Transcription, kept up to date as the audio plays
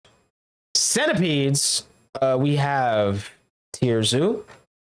Centipedes, we have TierZoo.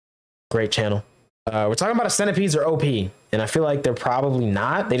 Great channel. We're talking about if centipedes are OP, and I feel like they're probably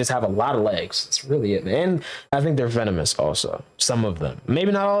not. They just have a lot of legs. That's really it, man. And I think they're venomous also. Some of them.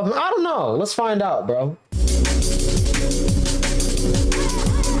 Maybe not all of them. I don't know. Let's find out, bro.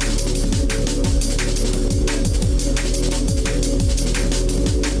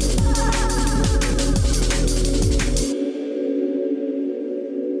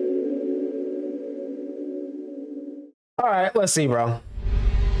 All right, let's see, bro.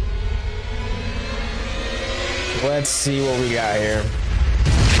 Let's see what we got here.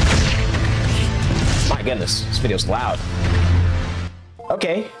 My goodness, this video's loud.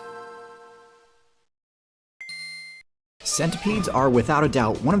 Okay. Centipedes are without a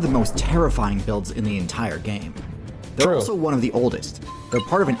doubt one of the most terrifying builds in the entire game. They're also one of the oldest. They're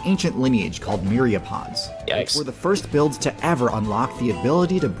part of an ancient lineage called myriapods, which were the first builds to ever unlock the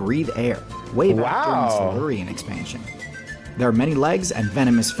ability to breathe air, way back during the Silurian expansion. Their many legs and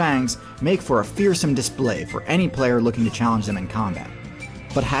venomous fangs make for a fearsome display for any player looking to challenge them in combat.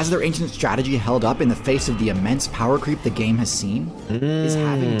 But has their ancient strategy held up in the face of the immense power creep the game has seen? Is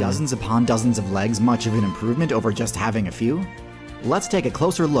having dozens upon dozens of legs much of an improvement over just having a few? Let's take a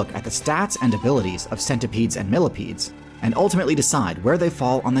closer look at the stats and abilities of centipedes and millipedes, and ultimately decide where they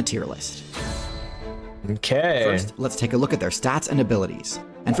fall on the tier list. Okay. First, let's take a look at their stats and abilities.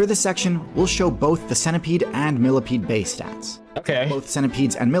 And for this section, we'll show both the centipede and millipede base stats. Okay. Both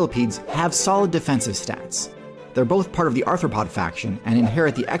centipedes and millipedes have solid defensive stats. They're both part of the arthropod faction and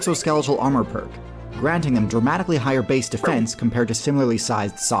inherit the exoskeletal armor perk, granting them dramatically higher base defense compared to similarly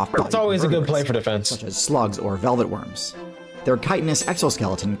sized soft-bodied It's always a good play for defense, such as slugs or velvet worms. Their chitinous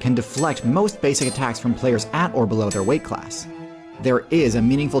exoskeleton can deflect most basic attacks from players at or below their weight class. There is a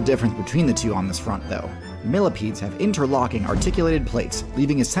meaningful difference between the two on this front, though. Millipedes have interlocking articulated plates,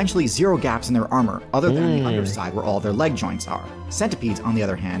 leaving essentially zero gaps in their armor other than the underside where all their leg joints are. Centipedes, on the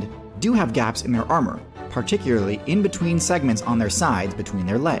other hand, do have gaps in their armor, particularly in between segments on their sides between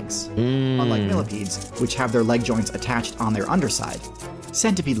their legs. Unlike millipedes, which have their leg joints attached on their underside,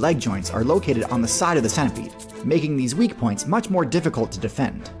 centipede leg joints are located on the side of the centipede, making these weak points much more difficult to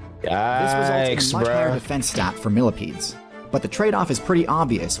defend. This results in a much higher defense stat for millipedes. But the trade-off is pretty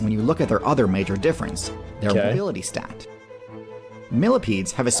obvious when you look at their other major difference, their mobility stat.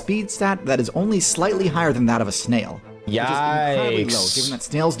 Millipedes have a speed stat that is only slightly higher than that of a snail, which is incredibly low given that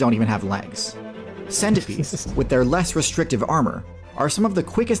snails don't even have legs. Centipedes, with their less restrictive armor, are some of the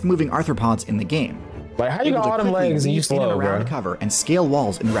quickest moving arthropods in the game. Like, how you got all them legs and you slow, around cover and scale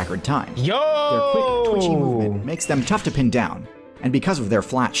walls in record time. Yo! Their quick, twitchy movement makes them tough to pin down, and because of their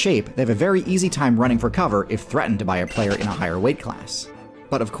flat shape, they have a very easy time running for cover if threatened by a player in a higher weight class.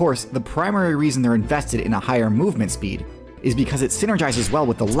 But of course, the primary reason they're invested in a higher movement speed is because it synergizes well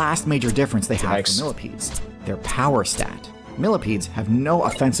with the last major difference they have from millipedes, their power stat. Millipedes have no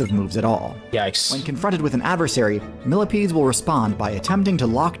offensive moves at all. Yikes. When confronted with an adversary, millipedes will respond by attempting to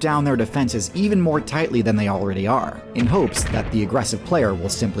lock down their defenses even more tightly than they already are, in hopes that the aggressive player will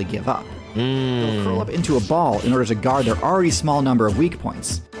simply give up. They'll curl up into a ball in order to guard their already small number of weak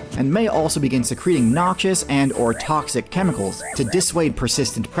points, and may also begin secreting noxious and/or toxic chemicals to dissuade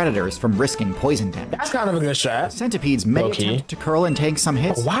persistent predators from risking poison damage. That's kind of a good shot. Centipedes may attempt to curl and take some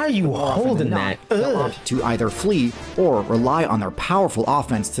hits. Why are you holding that? They'll opt to either flee or rely on their powerful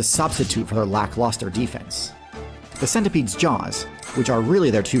offense to substitute for their lackluster defense. The centipede's jaws, which are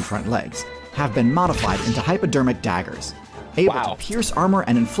really their two front legs, have been modified into hypodermic daggers, able to pierce armor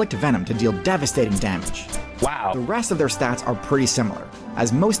and inflict venom to deal devastating damage. The rest of their stats are pretty similar,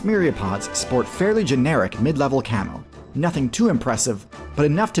 as most myriapods sport fairly generic mid-level camo. Nothing too impressive, but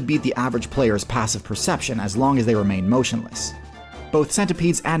enough to beat the average player's passive perception as long as they remain motionless. Both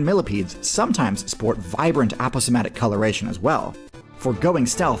centipedes and millipedes sometimes sport vibrant aposematic coloration as well, forgoing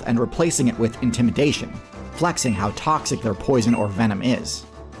stealth and replacing it with intimidation, flexing how toxic their poison or venom is.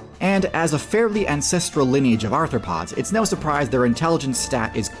 And as a fairly ancestral lineage of arthropods, it's no surprise their intelligence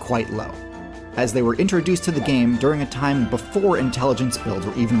stat is quite low, as they were introduced to the game during a time before intelligence builds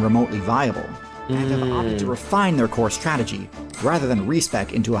were even remotely viable, and have opted to refine their core strategy, rather than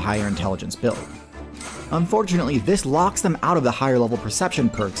respec into a higher intelligence build. Unfortunately, this locks them out of the higher level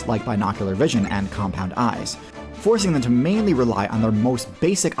perception perks like binocular vision and compound eyes, forcing them to mainly rely on their most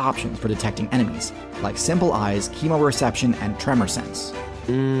basic options for detecting enemies, like simple eyes, chemoreception, and tremor sense.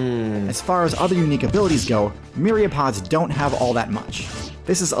 As far as other unique abilities go, myriapods don't have all that much.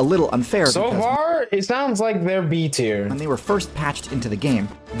 This is a little unfair so far, it sounds like they're B tier. When they were first patched into the game,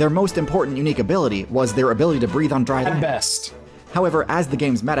 their most important unique ability was their ability to breathe on dry land. At best. However, as the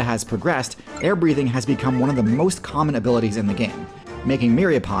game's meta has progressed, air breathing has become one of the most common abilities in the game, making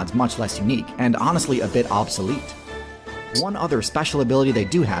myriapods much less unique, and honestly a bit obsolete. One other special ability they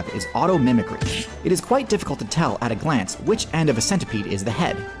do have is auto-mimicry. It is quite difficult to tell at a glance which end of a centipede is the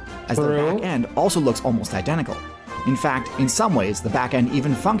head, as the back end also looks almost identical. In fact, in some ways, the back end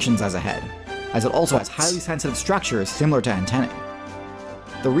even functions as a head, as it also has highly sensitive structures similar to antennae.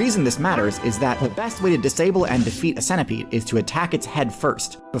 The reason this matters is that the best way to disable and defeat a centipede is to attack its head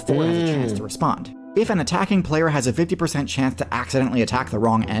first, before it has a chance to respond. If an attacking player has a 50% chance to accidentally attack the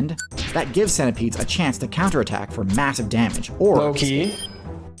wrong end, that gives centipedes a chance to counterattack for massive damage, or low-key.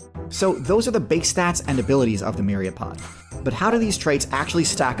 So those are the base stats and abilities of the myriapod. But how do these traits actually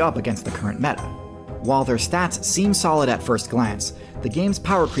stack up against the current meta? While their stats seem solid at first glance, the game's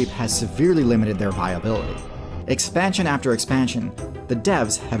power creep has severely limited their viability. Expansion after expansion, the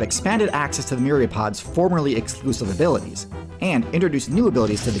devs have expanded access to the myriapod's formerly exclusive abilities, and introduced new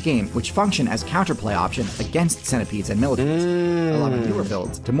abilities to the game which function as counterplay options against centipedes and millipedes, allowing newer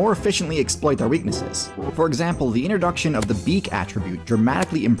builds to more efficiently exploit their weaknesses. For example, the introduction of the beak attribute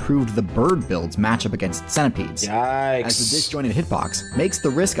dramatically improved the bird build's matchup against centipedes, as the disjointed hitbox makes the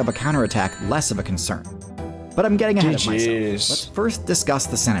risk of a counterattack less of a concern. But I'm getting ahead of myself. Let's first discuss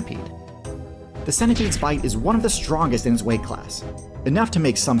the centipede. The centipede's bite is one of the strongest in its weight class, enough to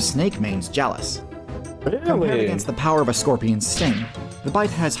make some snake mains jealous. Compared against the power of a scorpion's sting, the bite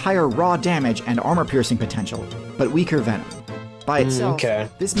has higher raw damage and armor-piercing potential, but weaker venom. By itself,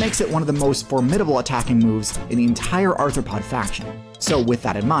 this makes it one of the most formidable attacking moves in the entire arthropod faction. So with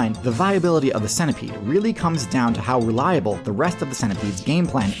that in mind, the viability of the centipede really comes down to how reliable the rest of the centipede's game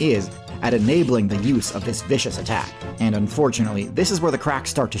plan is at enabling the use of this vicious attack. And unfortunately, this is where the cracks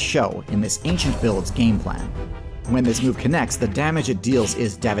start to show in this ancient build's game plan. When this move connects, the damage it deals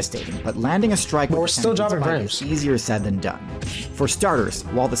is devastating, but landing a strike with the centipede's bite is easier said than done. For starters,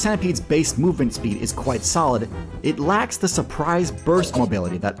 while the centipede's base movement speed is quite solid, it lacks the surprise burst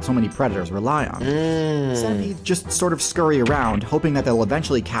mobility that so many predators rely on. Centipedes just sort of scurry around, hoping that they'll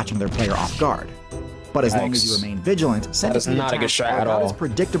eventually catch another player off guard. But as long as you remain vigilant, centipede attacks are not as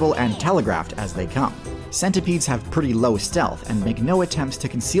predictable and telegraphed as they come. Centipedes have pretty low stealth and make no attempts to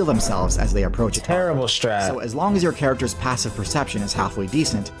conceal themselves as they approach a target. Terrible strat. So as long as your character's passive perception is halfway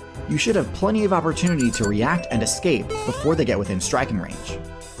decent, you should have plenty of opportunity to react and escape before they get within striking range.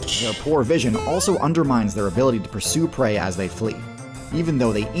 Their poor vision also undermines their ability to pursue prey as they flee, even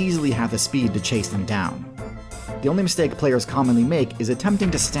though they easily have the speed to chase them down. The only mistake players commonly make is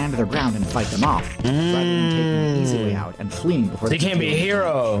attempting to stand their ground and fight them off, rather than taking the easy way out and fleeing before they can't be a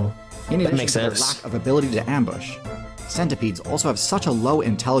hero. In addition to their lack of ability to ambush, centipedes also have such a low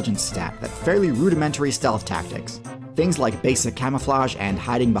intelligence stat that fairly rudimentary stealth tactics, things like basic camouflage and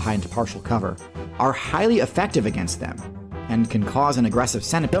hiding behind partial cover, are highly effective against them, and can cause an aggressive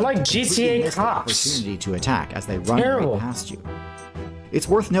centipede They're like GTA cops. Opportunity to attack as they run right past you. It's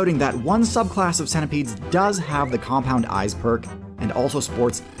worth noting that one subclass of centipedes does have the compound eyes perk and also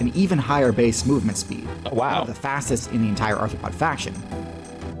sports an even higher base movement speed, one of the fastest in the entire arthropod faction.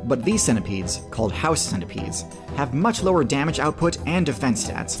 But these centipedes, called house centipedes, have much lower damage output and defense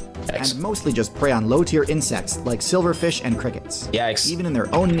stats, and mostly just prey on low-tier insects like silverfish and crickets. Even in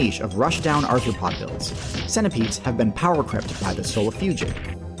their own niche of rush-down arthropod builds, centipedes have been power-crept by the Solifugid,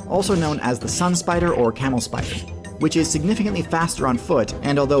 also known as the sun spider or camel spider, which is significantly faster on foot,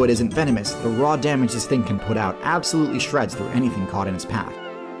 and although it isn't venomous, the raw damage this thing can put out absolutely shreds through anything caught in its path.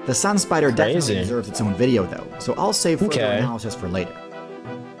 The sun spider definitely deserves its own video though, so I'll save further analysis for later.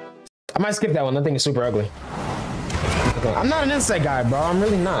 I might skip that one, that thing is super ugly. I'm not an insect guy, bro, I'm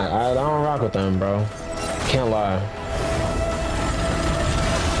really not. I don't rock with them, bro. Can't lie.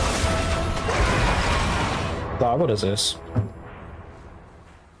 Dog, what is this?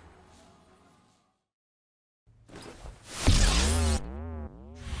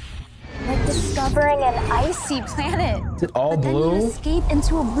 Discovering an icy planet. Is it all blue? Then you escape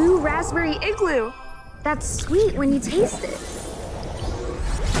into a blue raspberry igloo. That's sweet when you taste it.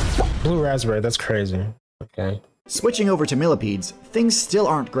 Blue raspberry, that's crazy. Okay. Switching over to millipedes, things still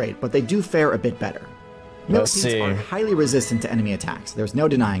aren't great, but they do fare a bit better. Millipedes are highly resistant to enemy attacks, there's no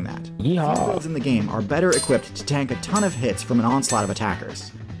denying that. Few builds in the game are better equipped to tank a ton of hits from an onslaught of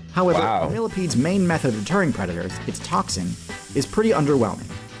attackers. However, millipede's main method of deterring predators, its toxin, is pretty underwhelming.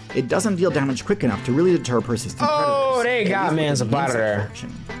 It doesn't deal damage quick enough to really deter persistent predators. They got man's a butter.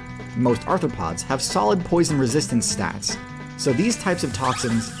 Most arthropods have solid poison resistance stats, so these types of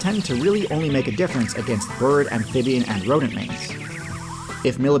toxins tend to really only make a difference against bird, amphibian, and rodent mains.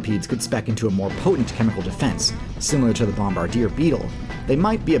 If millipedes could spec into a more potent chemical defense, similar to the bombardier beetle, they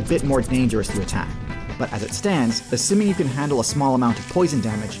might be a bit more dangerous to attack. But as it stands, assuming you can handle a small amount of poison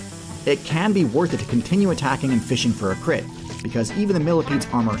damage, it can be worth it to continue attacking and fishing for a crit, because even the millipede's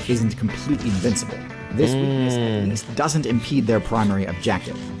armor isn't completely invincible. This weakness at least doesn't impede their primary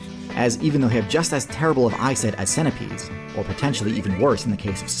objective, as even though they have just as terrible of eyesight as centipedes, or potentially even worse in the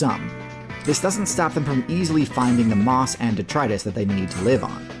case of some, this doesn't stop them from easily finding the moss and detritus that they need to live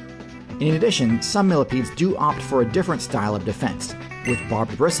on. In addition, some millipedes do opt for a different style of defense, with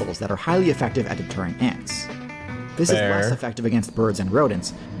barbed bristles that are highly effective at deterring ants. This is less effective against birds and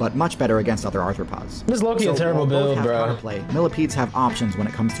rodents, but much better against other arthropods. This is low-key a terrible build, bro. Millipedes have options when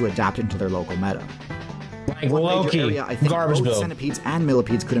it comes to adapting to their local meta. Like One major low-key, area I think garbage both build. centipedes and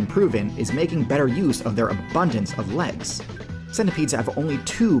millipedes could improve in is making better use of their abundance of legs. Centipedes have only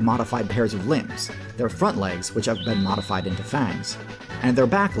 2 modified pairs of limbs, their front legs, which have been modified into fangs, and their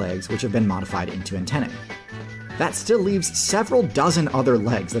back legs, which have been modified into antennae. That still leaves several dozen other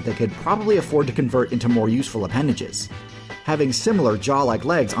legs that they could probably afford to convert into more useful appendages. Having similar jaw-like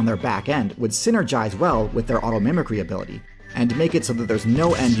legs on their back end would synergize well with their auto-mimicry ability, and make it so that there's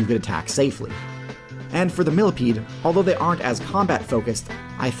no end you could attack safely. And for the millipede, although they aren't as combat-focused,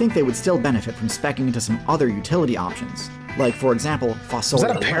 I think they would still benefit from speccing into some other utility options, like for example, fossorial. Was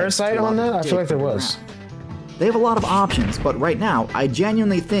that a parasite on that? I feel like there was. They have a lot of options, but right now, I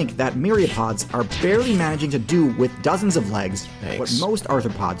genuinely think that myriapods are barely managing to do with dozens of legs what most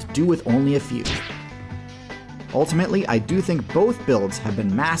arthropods do with only a few. Ultimately, I do think both builds have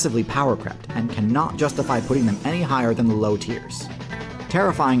been massively power crept and cannot justify putting them any higher than the low tiers.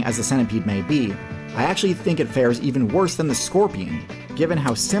 Terrifying as the centipede may be, I actually think it fares even worse than the scorpion, given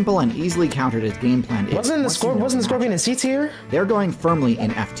how simple and easily countered its game plan is. Wasn't the scorpion in C tier? They're going firmly in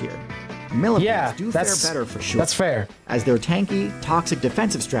F tier. Millipedes do fare better for sure. That's fair. As their tanky, toxic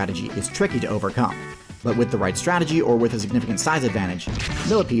defensive strategy is tricky to overcome. But with the right strategy or with a significant size advantage,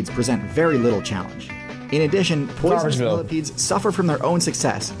 millipedes present very little challenge. In addition, poisonous millipedes suffer from their own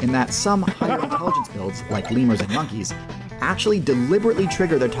success in that some higher intelligence builds, like lemurs and monkeys, actually deliberately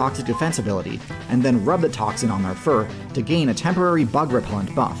trigger their toxic defense ability and then rub the toxin on their fur to gain a temporary bug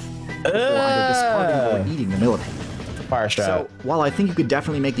repellent buff, before either discarding or eating the millipede. Fire strat. So, while I think you could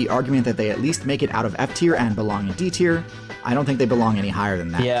definitely make the argument that they at least make it out of F tier and belong in D tier, I don't think they belong any higher than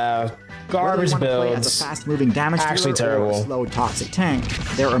that. Yeah, garbage builds. Play as a fast-moving damage actually dealer terrible. Or a slow toxic tank,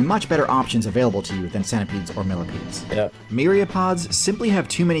 there are much better options available to you than centipedes or millipedes. Yep. Myriapods simply have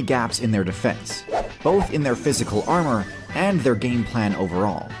too many gaps in their defense, both in their physical armor and their game plan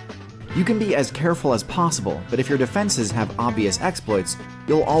overall. You can be as careful as possible, but if your defenses have obvious exploits,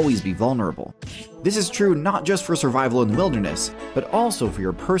 you'll always be vulnerable. This is true not just for survival in the wilderness, but also for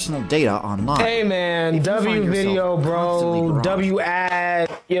your personal data online. Hey man, W video, bro. W ad.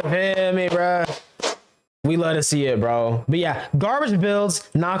 You feel me, bro? We love to see it, bro. But yeah, garbage builds,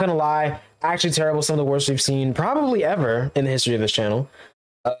 not gonna lie, actually terrible. Some of the worst we've seen probably ever in the history of this channel.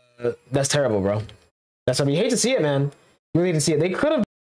 That's terrible, bro. That's what you hate to see it, man. You really hate to see it. They could have